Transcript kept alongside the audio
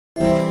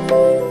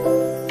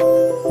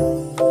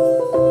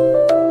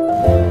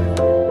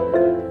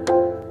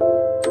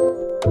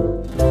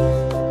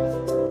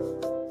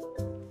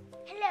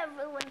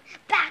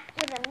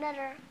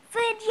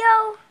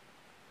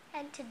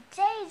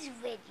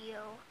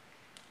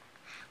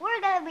we're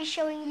gonna be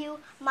showing you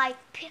my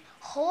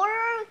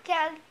horror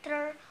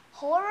character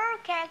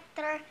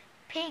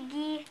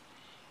Piggy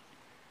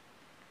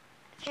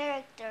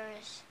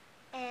characters,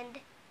 and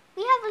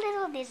we have a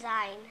little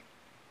design.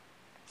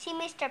 See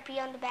Mr. P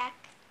on the back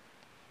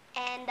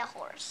and the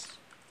horse.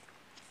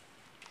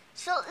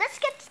 So let's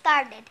get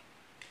started.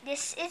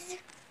 This is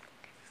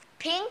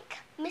Pink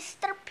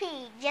Mr.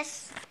 P,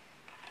 just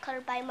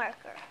colored by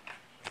marker.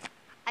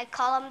 I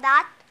call him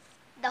that.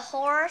 The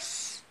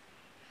horse,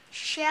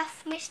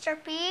 Chef Mr.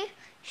 P,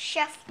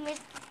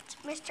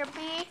 Mr.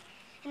 P,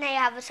 and I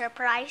have a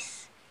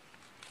surprise.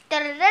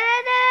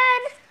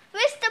 Da-da-da-da-da!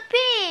 Mr.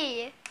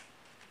 P!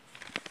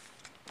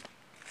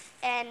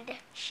 And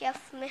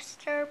Chef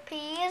Mr.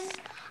 P's,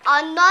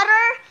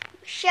 another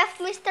Chef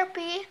Mr.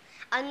 P,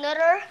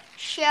 another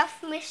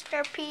Chef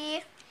Mr.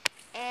 P,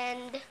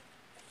 and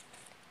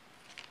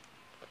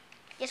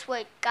just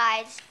wait,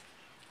 guys.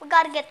 We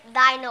gotta get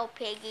Dino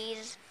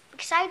Piggies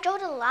because I drew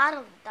a lot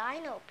of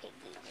Dino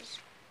Piggies.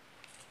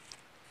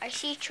 I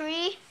see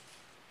 3.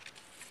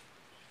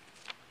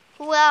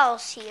 Who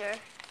else here?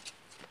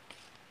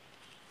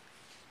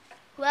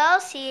 Who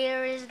else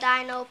here is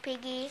Dino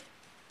Piggy?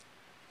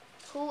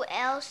 Who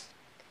else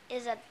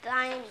is a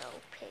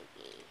Dino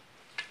Piggy?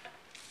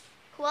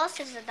 Who else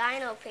is a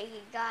Dino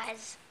Piggy,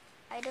 guys?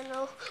 I don't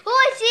know.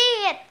 Oh, I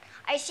see it!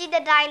 I see the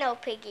Dino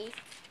Piggy.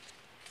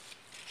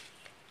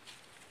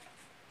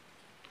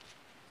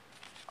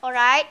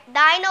 Alright,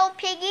 Dino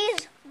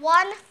Piggies.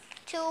 1,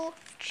 2,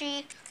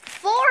 3,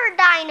 4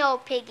 Dino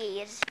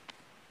Piggies.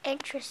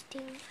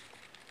 Interesting.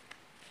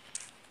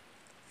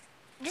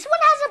 This one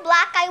has a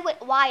black eye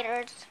with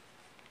wires.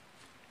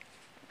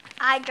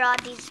 I draw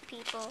these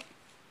people.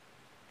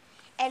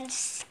 And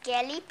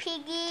Skelly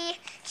Piggy,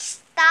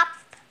 stop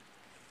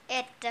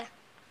it. The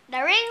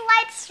ring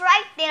light's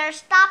right there.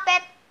 Stop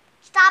it.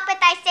 Stop it,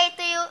 I say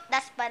to you.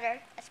 That's better.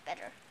 That's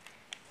better.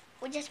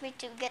 We just need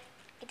to get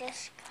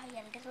this guy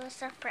a little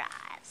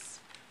surprise.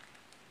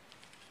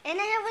 And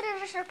I have a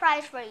little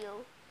surprise for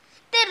you.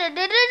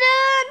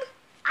 Da-da-da-da-da.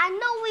 I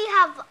know we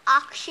have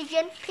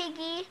Oxygen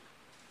Piggy,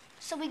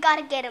 so we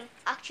gotta get him.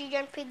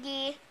 Oxygen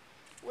Piggy,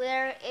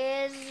 where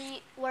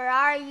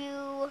are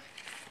you?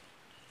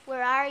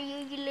 Where are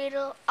you, you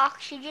little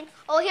Oxygen?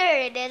 Oh, here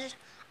it is.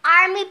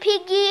 Army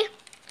Piggy,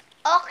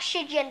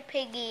 Oxygen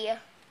Piggy.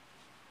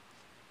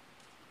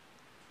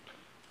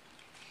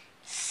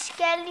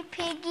 Skelly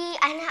Piggy,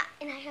 and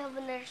I have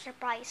another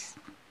surprise.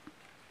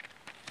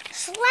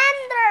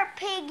 Slender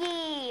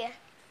Piggy.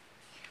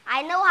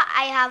 I know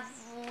I have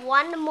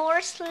one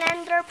more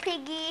Slender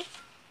Piggy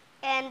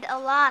and a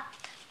lot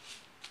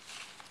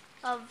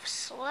of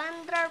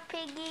Slender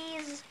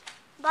Piggies,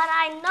 but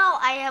I know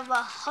I have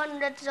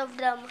hundreds of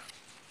them.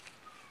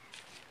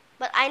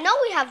 But I know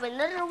we have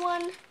another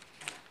one.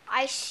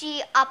 I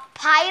see a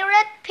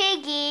Pirate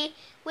Piggy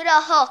with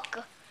a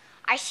hook.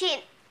 I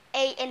see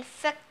an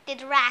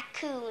infected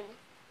raccoon.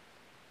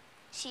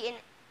 See an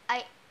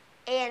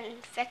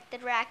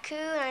infected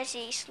raccoon. I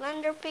see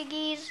Slender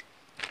Piggies,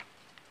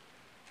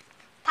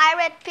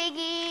 Pirate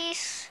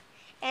Piggies,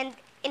 and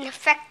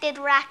infected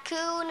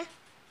raccoon,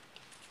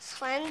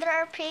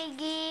 Slender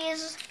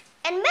Piggies,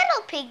 and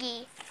Metal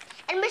Piggy.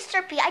 And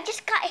Mr. P, I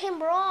just got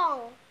him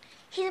wrong.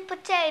 He's a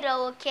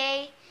potato,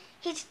 okay?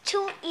 He's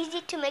too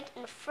easy to make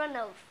in front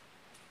of,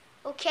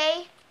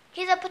 okay?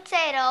 He's a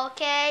potato,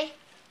 okay?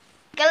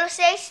 Gotta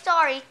say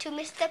sorry to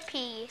Mr.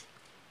 P.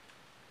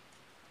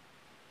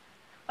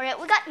 Alright,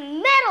 we got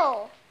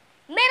Metal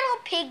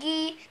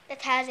Piggy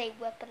that has a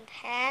weaponed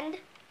hand.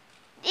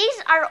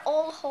 These are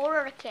all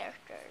horror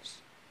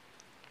characters.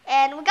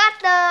 And we got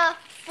the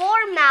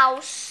 4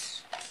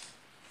 mouses.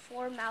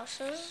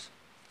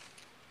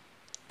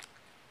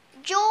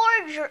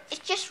 George, it's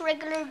just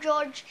regular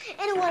George.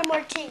 And one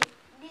more thing.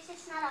 This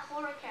is not a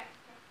horror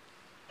character.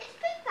 It's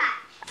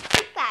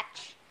Pig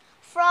Patch.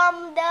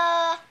 From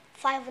the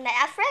Five Nights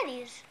at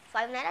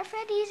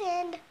Freddy's,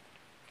 and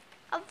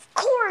of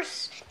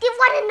course, the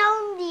one and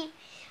only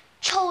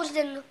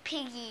Chosen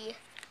Piggy,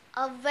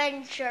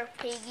 Avenger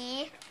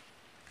Piggy,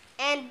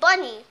 and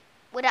Bunny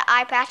with an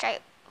eye patch.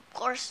 Of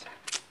course,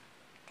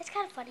 that's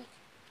kind of funny.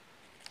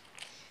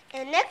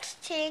 And next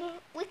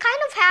thing, we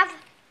kind of have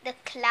the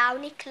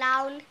Clowny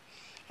Clown,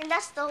 and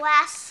that's the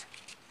last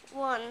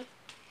one.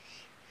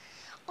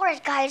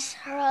 Alright guys,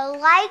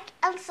 like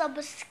and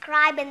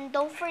subscribe, and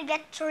don't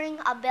forget to ring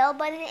a bell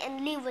button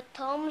and leave a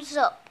thumbs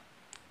up.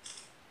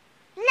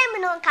 Let me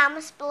know in the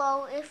comments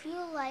below if you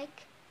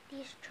like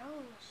these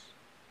drones.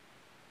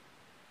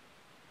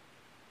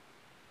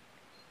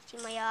 See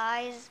my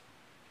eyes?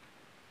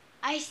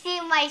 I see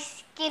my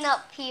skin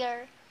up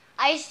here.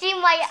 I see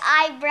my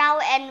eyebrow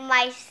and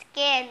my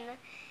skin.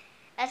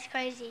 That's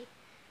crazy.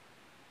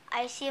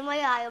 I see my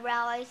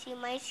eyebrow, I see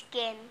my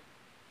skin.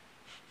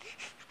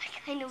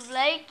 I kind of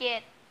like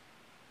it.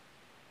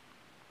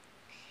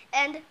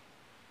 And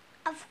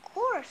of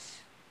course,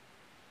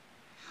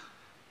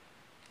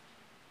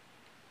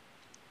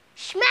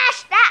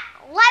 smash that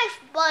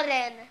like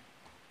button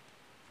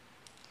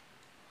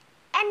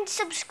and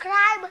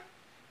subscribe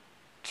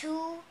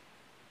to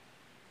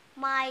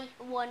my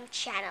one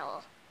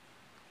channel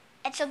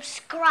and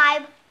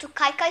subscribe to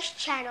Kaikai's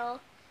channel,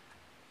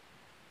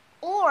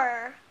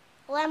 or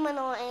let me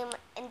know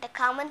in the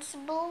comments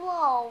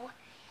below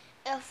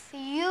if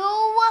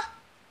you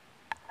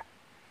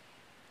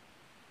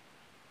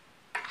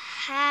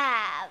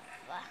have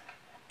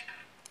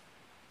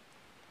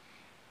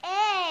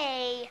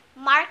a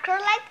marker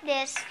like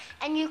this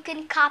and you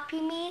can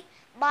copy me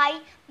by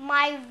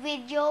my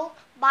video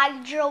by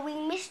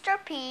drawing Mr.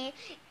 P.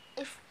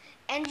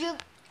 And you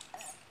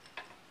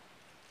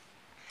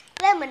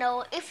let me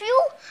know if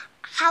you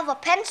have a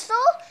pencil,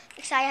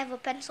 because I have a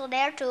pencil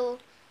there to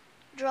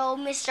draw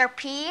Mr.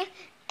 P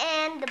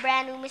and the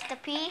brand new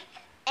Mr. P,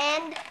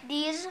 and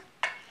these.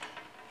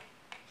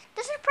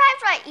 The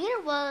surprise right here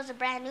was a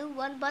brand new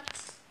one,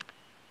 but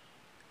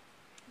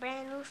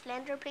brand new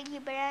Slender Piggy,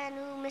 brand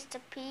new Mr.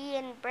 P,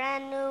 and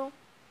brand new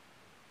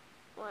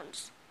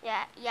ones.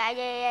 Yeah.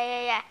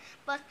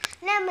 But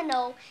let me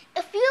know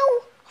if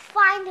you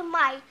find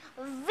my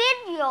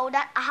video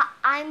that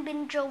I've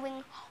been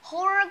drawing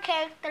horror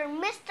character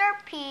Mr.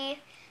 P,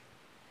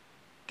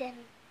 then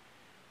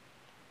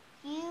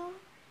you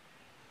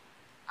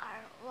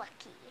are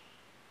lucky.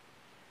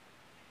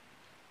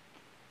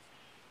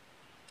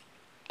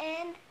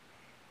 And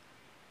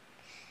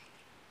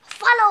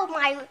follow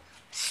my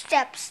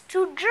steps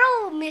to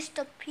draw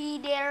Mr. P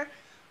there.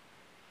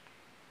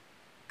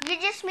 You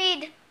just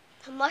need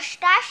the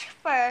mustache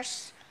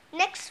first,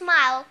 next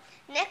smile,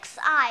 next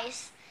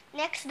eyes,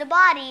 next the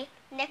body,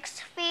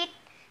 next feet,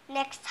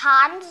 next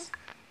hands.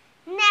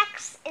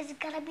 Next is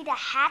gonna be the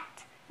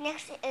hat.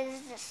 Next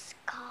is the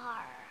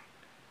scar.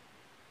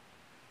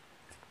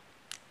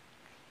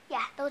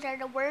 Yeah, those are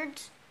the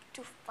words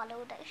to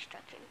follow the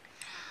instruction.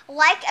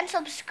 Like and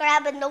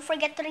subscribe, and don't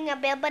forget to ring a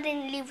bell button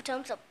and leave a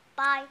thumbs up.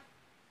 Bye.